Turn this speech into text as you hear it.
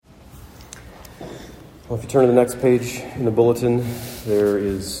Well, if you turn to the next page in the bulletin, there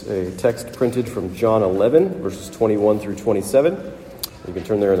is a text printed from John 11, verses 21 through 27. You can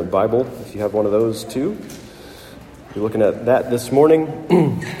turn there in the Bible if you have one of those too. We're looking at that this morning.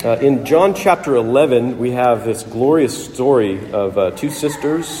 In John chapter 11, we have this glorious story of two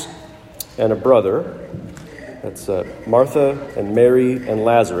sisters and a brother. That's Martha and Mary and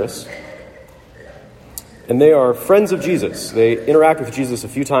Lazarus. And they are friends of Jesus. They interact with Jesus a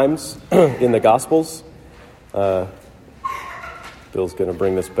few times in the Gospels. Bill's going to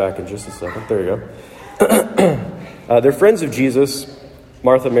bring this back in just a second. There you go. They're friends of Jesus.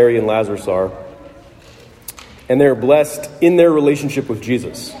 Martha, Mary, and Lazarus are. And they're blessed in their relationship with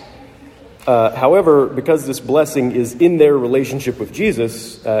Jesus. However, because this blessing is in their relationship with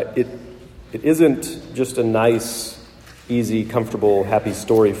Jesus, it isn't just a nice, easy, comfortable, happy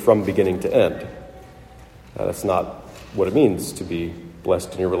story from beginning to end. That's not what it means to be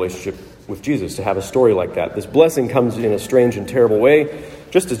blessed in your relationship with Jesus, to have a story like that. This blessing comes in a strange and terrible way.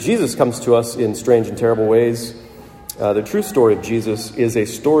 Just as Jesus comes to us in strange and terrible ways, the true story of Jesus is a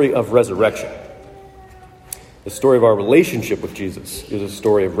story of resurrection. The story of our relationship with Jesus is a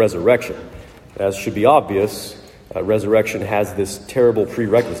story of resurrection. As should be obvious, resurrection has this terrible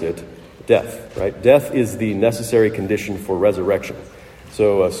prerequisite, death, right? Death is the necessary condition for resurrection.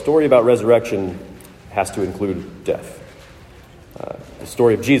 So a story about resurrection has to include death. The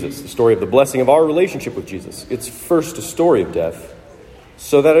story of Jesus, the story of the blessing of our relationship with Jesus. It's first a story of death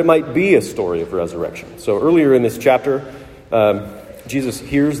so that it might be a story of resurrection. So earlier in this chapter, Jesus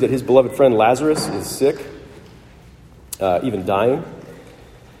hears that his beloved friend Lazarus is sick, even dying.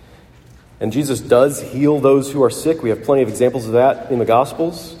 And Jesus does heal those who are sick. We have plenty of examples of that in the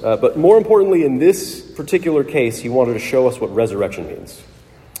Gospels. But more importantly, in this particular case, he wanted to show us what resurrection means.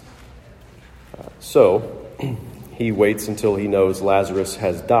 So he waits until he knows Lazarus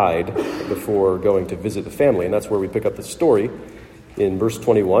has died before going to visit the family. And that's where we pick up the story in verse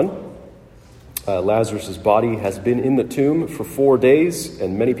 21. Lazarus' body has been in the tomb for 4 days,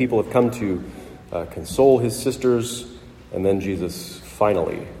 and many people have come to console his sisters. And then Jesus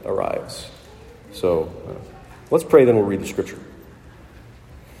finally arrives. So let's pray, then we'll read the scripture.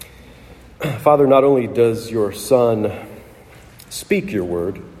 Father, not only does your Son speak your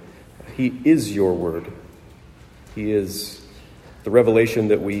word, he is your word. He is the revelation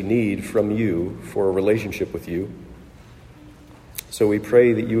that we need from you for a relationship with you. So we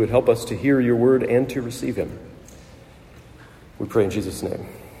pray that you would help us to hear your word and to receive him. We pray in Jesus' name.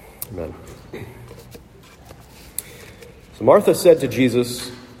 Amen. So Martha said to Jesus,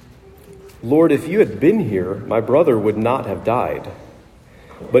 "Lord, if you had been here, my brother would not have died.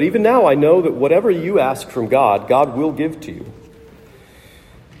 But even now I know that whatever you ask from God, God will give to you."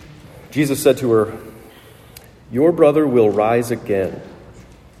 Jesus said to her, "Your brother will rise again."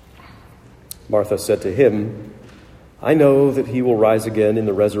 Martha said to him, "I know that he will rise again in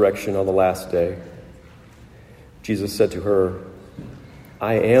the resurrection on the last day." Jesus said to her,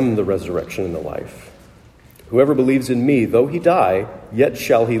 "I am the resurrection and the life. Whoever believes in me, though he die, yet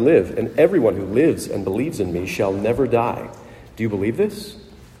shall he live. And everyone who lives and believes in me shall never die. Do you believe this?"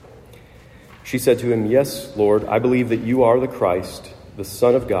 She said to him, "Yes, Lord, I believe that you are the Christ, the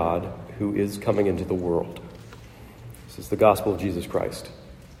Son of God, who is coming into the world." This is the gospel of Jesus Christ.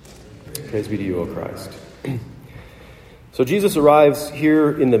 Praise be to you, O Christ. So Jesus arrives here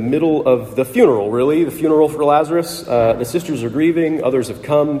in the middle of the funeral, really, the funeral for Lazarus. The sisters are grieving. Others have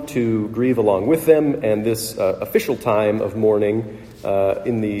come to grieve along with them. And this official time of mourning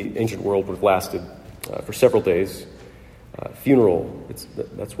in the ancient world would have lasted for several days. Funeral,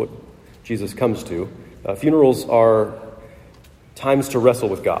 that's what Jesus comes to. Funerals are times to wrestle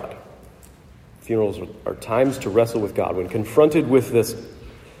with God. Funerals are times to wrestle with God. When confronted with this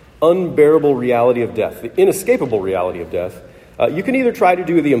unbearable reality of death, the inescapable reality of death, you can either try to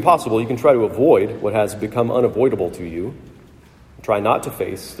do the impossible, you can try to avoid what has become unavoidable to you, try not to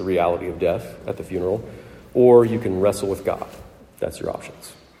face the reality of death at the funeral, or you can wrestle with God. That's your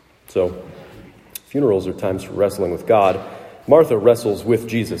options. So, funerals are times for wrestling with God. Martha wrestles with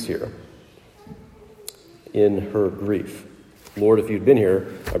Jesus here in her grief. "Lord, if you'd been here,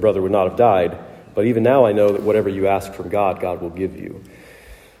 my brother would not have died. But even now I know that whatever you ask from God, God will give you."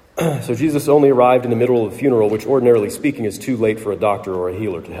 So Jesus only arrived in the middle of the funeral, which ordinarily speaking is too late for a doctor or a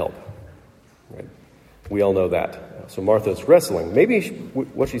healer to help. Right? We all know that. So Martha's wrestling. Maybe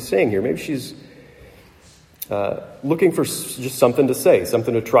what she's saying here, maybe she's looking for just something to say,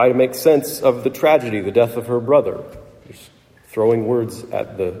 something to try to make sense of the tragedy, the death of her brother. Just throwing words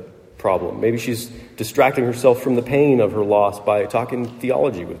at the problem. Maybe she's distracting herself from the pain of her loss by talking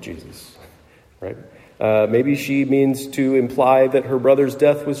theology with Jesus. Right? Maybe she means to imply that her brother's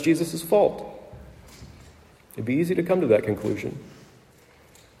death was Jesus' fault. It'd be easy to come to that conclusion.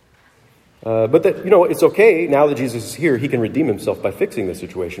 But that, it's okay now that Jesus is here. He can redeem himself by fixing the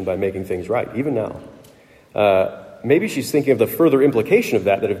situation, by making things right, even now. Maybe she's thinking of the further implication of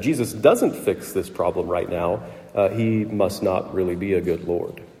that if Jesus doesn't fix this problem right now, he must not really be a good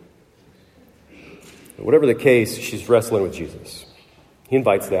Lord. Whatever the case, she's wrestling with Jesus. He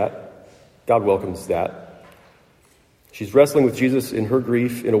invites that. God welcomes that. She's wrestling with Jesus in her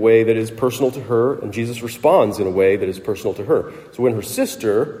grief in a way that is personal to her, and Jesus responds in a way that is personal to her. So when her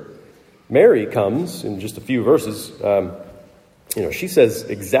sister, Mary, comes in just a few verses, she says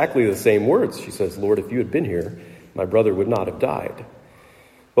exactly the same words. She says, "Lord, if you had been here, my brother would not have died."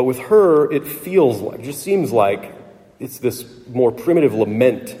 But with her, it just seems like it's this more primitive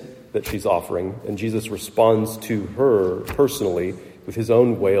lament that she's offering, and Jesus responds to her personally with his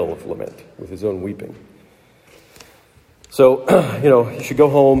own wail of lament, with his own weeping. So, you should go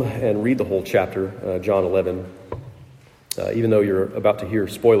home and read the whole chapter, John 11, even though you're about to hear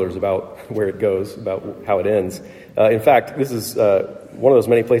spoilers about where it goes, about how it ends. In fact, this is one of those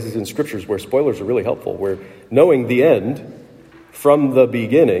many places in scriptures where spoilers are really helpful, where knowing the end from the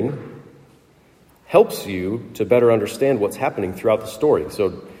beginning helps you to better understand what's happening throughout the story.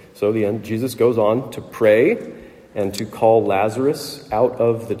 So the end, Jesus goes on to pray and to call Lazarus out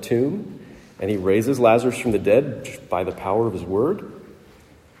of the tomb, and he raises Lazarus from the dead just by the power of his word,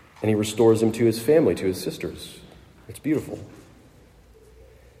 and he restores him to his family, to his sisters. It's beautiful.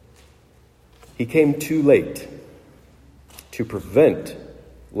 He came too late to prevent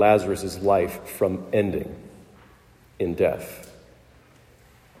Lazarus' life from ending in death.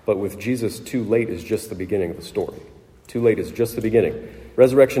 But with Jesus, too late is just the beginning of the story. Too late is just the beginning.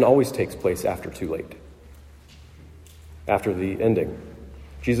 Resurrection always takes place after too late, after the ending.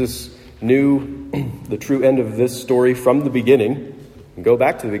 Jesus knew the true end of this story from the beginning. And go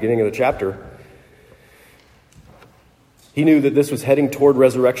back to the beginning of the chapter. He knew that this was heading toward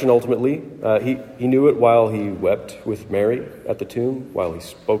resurrection ultimately. He knew it while he wept with Mary at the tomb, while he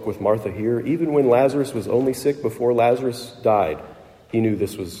spoke with Martha here. Even when Lazarus was only sick before Lazarus died, he knew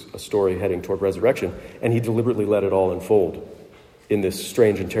this was a story heading toward resurrection, and he deliberately let it all unfold in this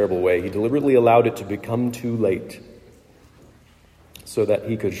strange and terrible way. He deliberately allowed it to become too late so that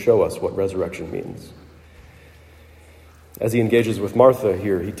he could show us what resurrection means. As he engages with Martha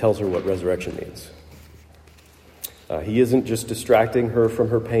here, he tells her what resurrection means. He isn't just distracting her from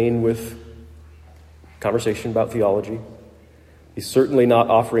her pain with conversation about theology. He's certainly not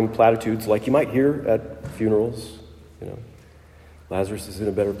offering platitudes like you might hear at funerals. Lazarus is in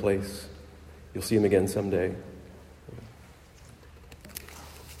a better place. You'll see him again someday.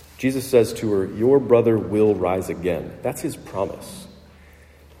 Jesus says to her, "Your brother will rise again." That's his promise.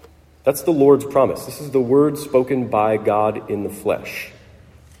 That's the Lord's promise. This is the word spoken by God in the flesh.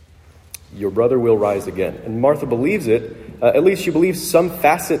 Your brother will rise again. And Martha believes it. At least she believes some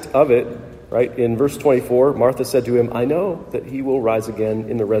facet of it, right? In verse 24, Martha said to him, "I know that he will rise again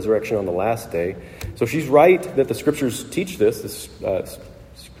in the resurrection on the last day." So she's right that the scriptures teach this.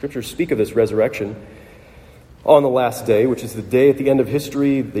 Scriptures speak of this resurrection on the last day, which is the day at the end of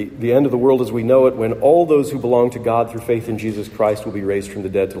history, the end of the world as we know it, when all those who belong to God through faith in Jesus Christ will be raised from the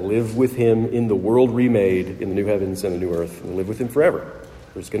dead to live with him in the world remade, in the new heavens and the new earth, and live with him forever.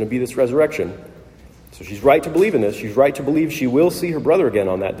 There's going to be this resurrection. So she's right to believe in this. She's right to believe she will see her brother again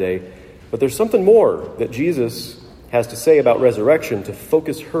on that day. But there's something more that Jesus has to say about resurrection to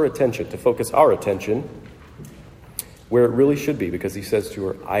focus her attention, to focus our attention where it really should be, because he says to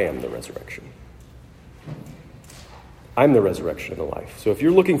her, "I am the resurrection. I'm the resurrection and the life." So if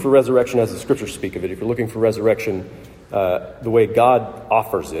you're looking for resurrection as the scriptures speak of it, if you're looking for resurrection the way God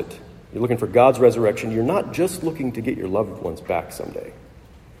offers it, you're looking for God's resurrection, you're not just looking to get your loved ones back someday.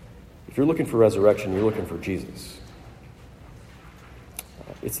 If you're looking for resurrection, you're looking for Jesus.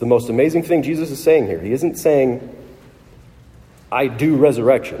 It's the most amazing thing Jesus is saying here. He isn't saying, "I do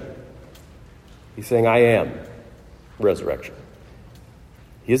resurrection." He's saying, "I am resurrection."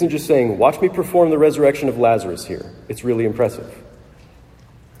 He isn't just saying, "Watch me perform the resurrection of Lazarus here. It's really impressive."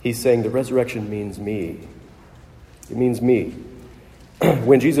 He's saying the resurrection means me. It means me.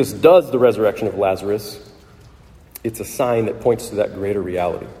 When Jesus does the resurrection of Lazarus, it's a sign that points to that greater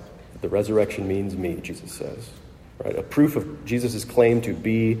reality. The resurrection means me, Jesus says. Right? A proof of Jesus' claim to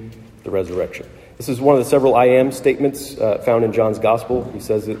be the resurrection. This is one of the several "I am" statements found in John's gospel. He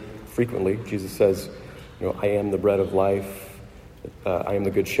says it frequently. Jesus says, "I am the bread of life. I am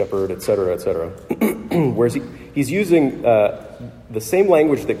the good shepherd," etc., etc. Whereas he's using the same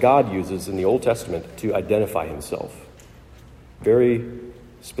language that God uses in the Old Testament to identify himself. Very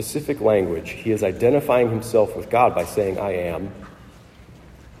specific language. He is identifying himself with God by saying, "I am."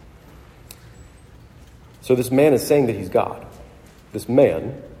 So this man is saying that he's God. This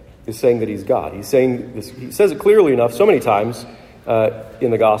man is saying that he's God. He's saying this. He says it clearly enough so many times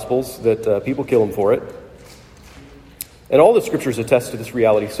in the Gospels that people kill him for it. And all the scriptures attest to this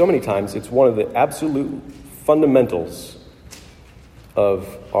reality so many times. It's one of the absolute fundamentals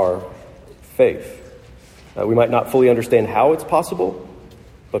of our faith. We might not fully understand how it's possible,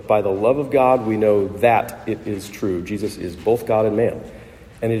 but by the love of God, we know that it is true. Jesus is both God and man.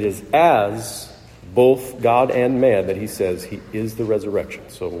 And it is as both God and man that he says he is the resurrection.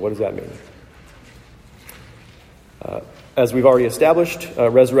 So what does that mean? As we've already established,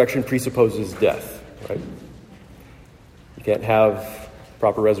 resurrection presupposes death, right? You can't have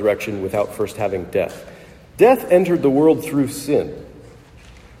proper resurrection without first having death. Death entered the world through sin.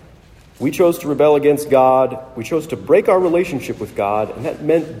 We chose to rebel against God. We chose to break our relationship with God, and that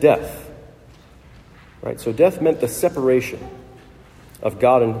meant death. Right? So death meant the separation of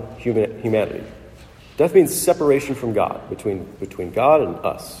God and humanity. Death means separation from God, between God and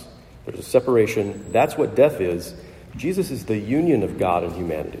us. There's a separation. That's what death is. Jesus is the union of God and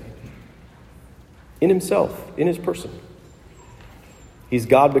humanity. In himself, in his person. He's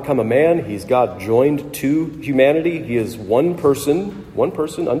God become a man. He's God joined to humanity. He is one person,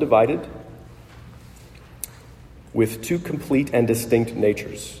 undivided, with two complete and distinct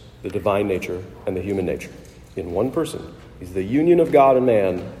natures, the divine nature and the human nature, in one person. He's the union of God and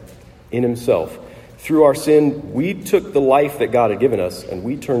man in himself. Through our sin, we took the life that God had given us and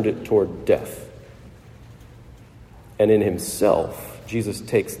we turned it toward death. And in himself, Jesus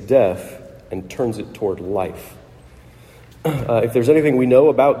takes death and turns it toward life. If there's anything we know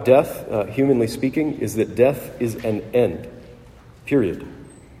about death, humanly speaking, is that death is an end. Period.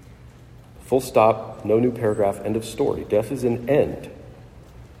 Full stop, no new paragraph, end of story. Death is an end.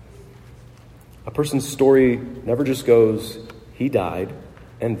 A person's story never just goes, he died,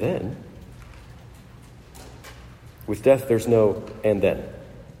 and then. With death, there's no and then.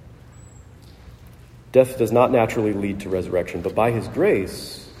 Death does not naturally lead to resurrection, but by his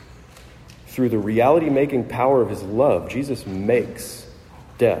grace, through the reality-making power of his love, Jesus makes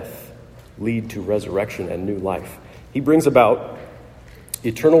death lead to resurrection and new life. He brings about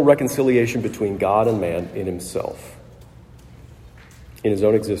eternal reconciliation between God and man in himself, in his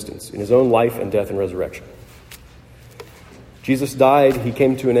own existence, in his own life and death and resurrection. Jesus died. He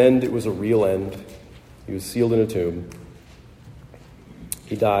came to an end. It was a real end. He was sealed in a tomb.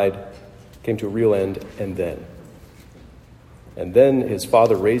 He died, came to a real end, and then his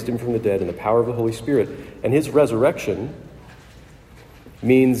Father raised him from the dead in the power of the Holy Spirit. And his resurrection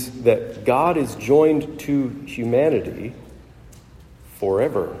means that God is joined to humanity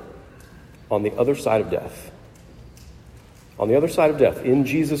forever on the other side of death. On the other side of death, in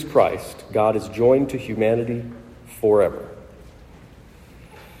Jesus Christ, God is joined to humanity forever.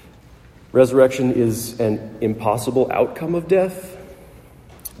 Resurrection is an impossible outcome of death,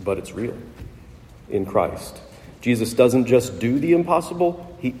 but it's real in Christ. Jesus doesn't just do the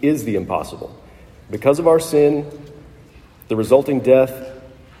impossible, he is the impossible. Because of our sin, the resulting death,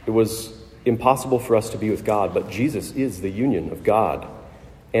 it was impossible for us to be with God, but Jesus is the union of God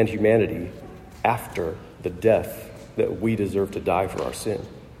and humanity after the death that we deserve to die for our sin.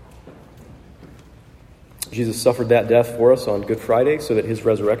 Jesus suffered that death for us on Good Friday so that his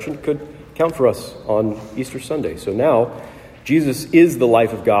resurrection could count for us on Easter Sunday. So now, Jesus is the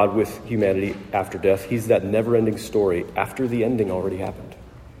life of God with humanity after death. He's that never-ending story after the ending already happened.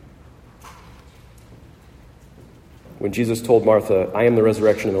 When Jesus told Martha, I am the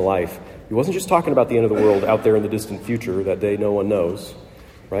resurrection and the life, he wasn't just talking about the end of the world out there in the distant future, that day no one knows,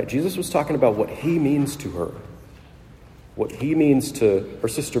 right? Jesus was talking about what he means to her, what he means to her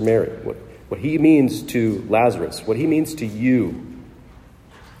sister Mary, what he means to Lazarus, what he means to you.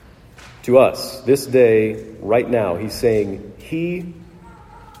 To us, this day, right now, he's saying he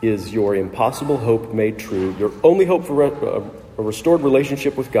is your impossible hope made true, your only hope for a restored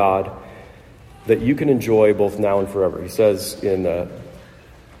relationship with God that you can enjoy both now and forever. He says in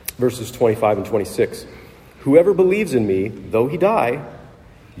verses 25 and 26, whoever believes in me, though he die,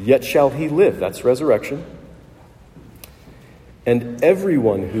 yet shall he live. That's resurrection. And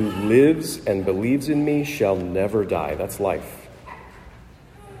everyone who lives and believes in me shall never die. That's life.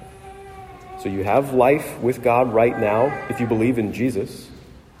 So you have life with God right now if you believe in Jesus,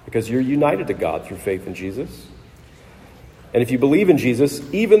 because you're united to God through faith in Jesus. And if you believe in Jesus,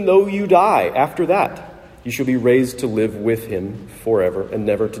 even though you die after that, you shall be raised to live with him forever and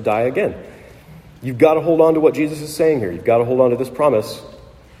never to die again. You've got to hold on to what Jesus is saying here. You've got to hold on to this promise.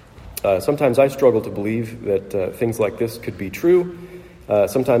 Sometimes I struggle to believe that things like this could be true.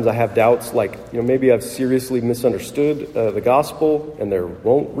 Sometimes I have doubts, like, maybe I've seriously misunderstood the gospel, and there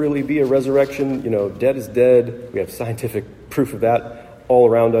won't really be a resurrection. Dead is dead. We have scientific proof of that all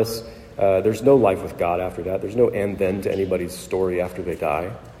around us. There's no life with God after that. There's no end then to anybody's story after they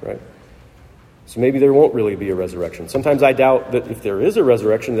die, right? So maybe there won't really be a resurrection. Sometimes I doubt that if there is a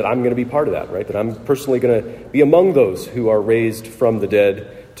resurrection, that I'm going to be part of that, right? That I'm personally going to be among those who are raised from the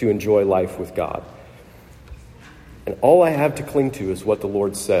dead to enjoy life with God. And all I have to cling to is what the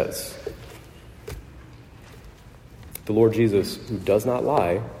Lord says. The Lord Jesus, who does not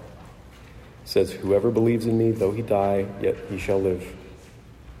lie, says, "Whoever believes in me, though he die, yet he shall live."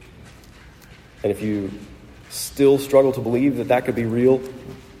 And if you still struggle to believe that that could be real,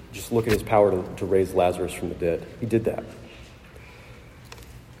 just look at his power to raise Lazarus from the dead. He did that.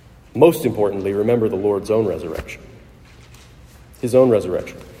 Most importantly, remember the Lord's own resurrection. His own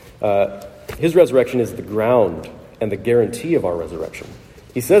resurrection. His resurrection is the ground and the guarantee of our resurrection.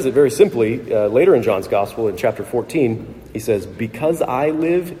 He says it very simply later in John's Gospel in chapter 14. He says, "Because I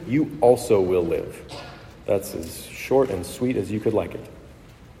live, you also will live." That's as short and sweet as you could like it.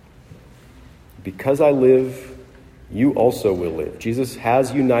 Because I live, you also will live. Jesus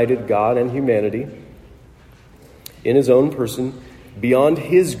has united God and humanity in his own person beyond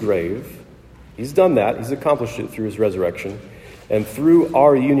his grave. He's done that. He's accomplished it through his resurrection. And through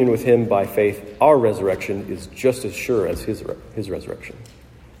our union with him by faith, our resurrection is just as sure as his resurrection.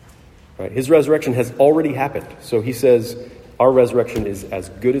 Right? His resurrection has already happened. So he says our resurrection is as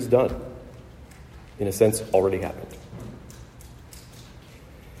good as done. In a sense, already happened.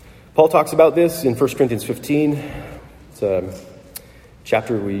 Paul talks about this in 1 Corinthians 15. It's a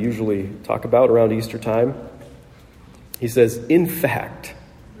chapter we usually talk about around Easter time. He says, "In fact,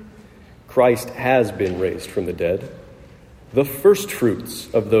 Christ has been raised from the dead, the first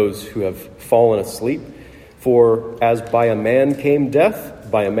fruits of those who have fallen asleep. For as by a man came death,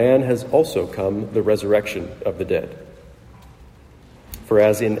 by a man has also come the resurrection of the dead. For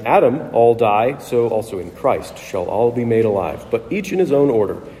as in Adam all die, so also in Christ shall all be made alive, but each in his own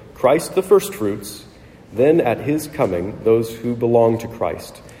order. Christ the first fruits, then at his coming those who belong to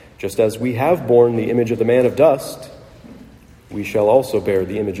Christ. Just as we have borne the image of the man of dust, we shall also bear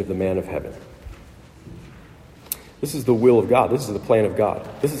the image of the man of heaven." This is the will of God. This is the plan of God.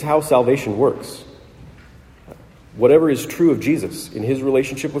 This is how salvation works. Whatever is true of Jesus in his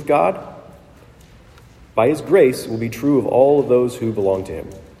relationship with God, by his grace, will be true of all of those who belong to him.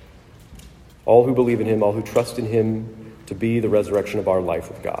 All who believe in him, all who trust in him to be the resurrection of our life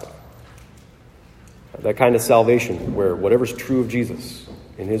with God. That kind of salvation where whatever's true of Jesus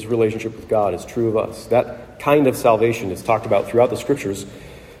in his relationship with God is true of us. That kind of salvation is talked about throughout the scriptures.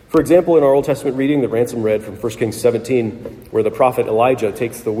 For example, in our Old Testament reading that Ransom read from 1 Kings 17, where the prophet Elijah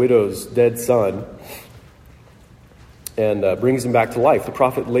takes the widow's dead son and brings him back to life. The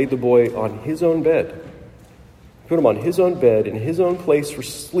prophet laid the boy on his own bed, put him on his own bed in his own place for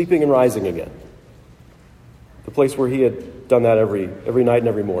sleeping and rising again. The place where he had done that every night and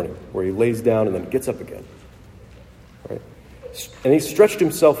every morning, where he lays down and then gets up again. Right? And he stretched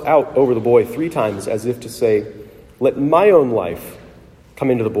himself out over the boy 3 times as if to say, "Let my own life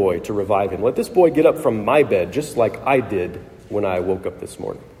come into the boy to revive him. Let this boy get up from my bed just like I did when I woke up this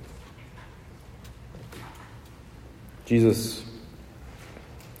morning." Jesus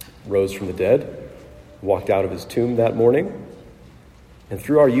rose from the dead, walked out of his tomb that morning, and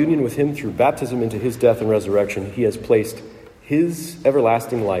through our union with him, through baptism into his death and resurrection, he has placed his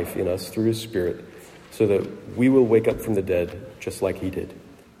everlasting life in us through his Spirit so that we will wake up from the dead just like he did.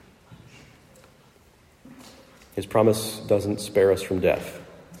 His promise doesn't spare us from death.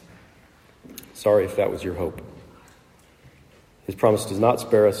 Sorry if that was your hope. His promise does not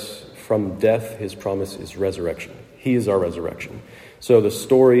spare us from death. His promise is resurrection. He is our resurrection. So the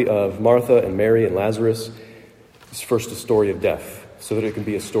story of Martha and Mary and Lazarus is first a story of death, so that it can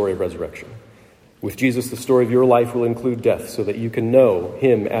be a story of resurrection. With Jesus, the story of your life will include death, so that you can know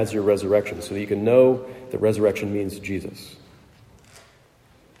him as your resurrection, so that you can know that resurrection means Jesus.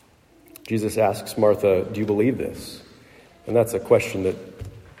 Jesus asks Martha, "Do you believe this?" And that's a question that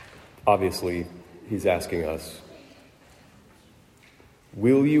obviously he's asking us.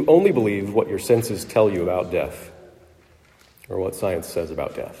 Will you only believe what your senses tell you about death, or what science says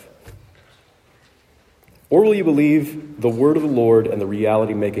about death? Or will you believe the word of the Lord and the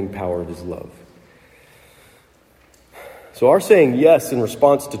reality-making power of his love? So our saying yes in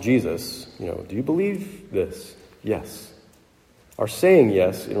response to Jesus, do you believe this? Yes. Our saying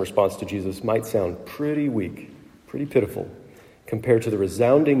yes in response to Jesus might sound pretty weak, pretty pitiful, compared to the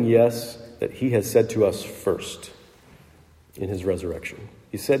resounding yes that he has said to us first in his resurrection.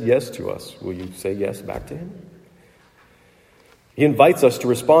 He said yes to us. Will you say yes back to him? He invites us to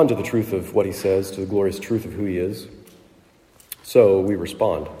respond to the truth of what he says, to the glorious truth of who he is. So we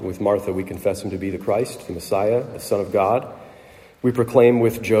respond. With Martha, we confess him to be the Christ, the Messiah, the Son of God. We proclaim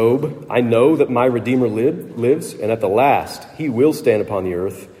with Job, I know that my Redeemer lives, and at the last he will stand upon the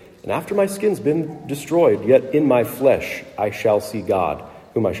earth. And after my skin's been destroyed, yet in my flesh I shall see God,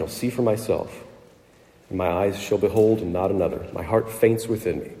 whom I shall see for myself. And my eyes shall behold and not another. My heart faints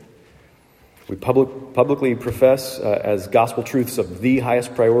within me. We publicly profess as gospel truths of the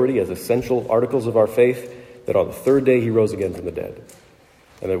highest priority, as essential articles of our faith, that on the third day he rose again from the dead.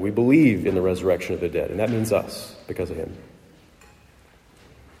 And that we believe in the resurrection of the dead. And that means us, because of him.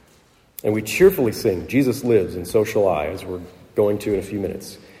 And we cheerfully sing, Jesus lives, and so shall I, as we're going to in a few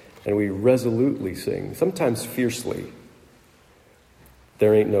minutes. And we resolutely sing, sometimes fiercely,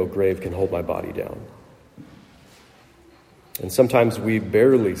 there ain't no grave can hold my body down. And sometimes we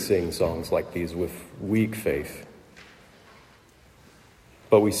barely sing songs like these with weak faith.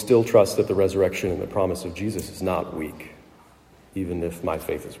 But we still trust that the resurrection and the promise of Jesus is not weak, even if my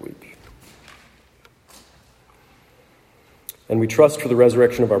faith is weak. And we trust for the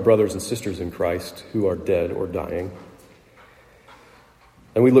resurrection of our brothers and sisters in Christ who are dead or dying.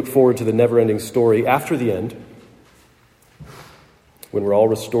 And we look forward to the never-ending story after the end, when we're all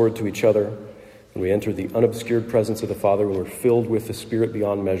restored to each other, when we enter the unobscured presence of the Father, when we're filled with the Spirit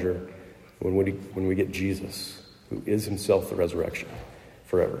beyond measure, when we get Jesus, who is himself the resurrection,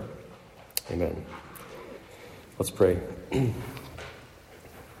 forever. Amen. Let's pray.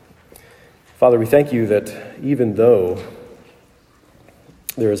 Father, we thank you that even though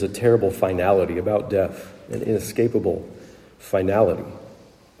there is a terrible finality about death, an inescapable finality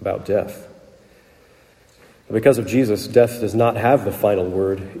about death, because of Jesus, death does not have the final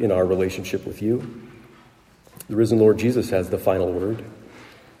word in our relationship with you. The risen Lord Jesus has the final word,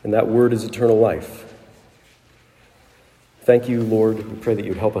 and that word is eternal life. Thank you, Lord. We pray that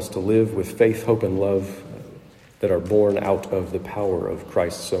you'd help us to live with faith, hope, and love that are born out of the power of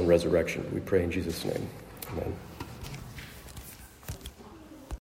Christ's own resurrection. We pray in Jesus' name. Amen.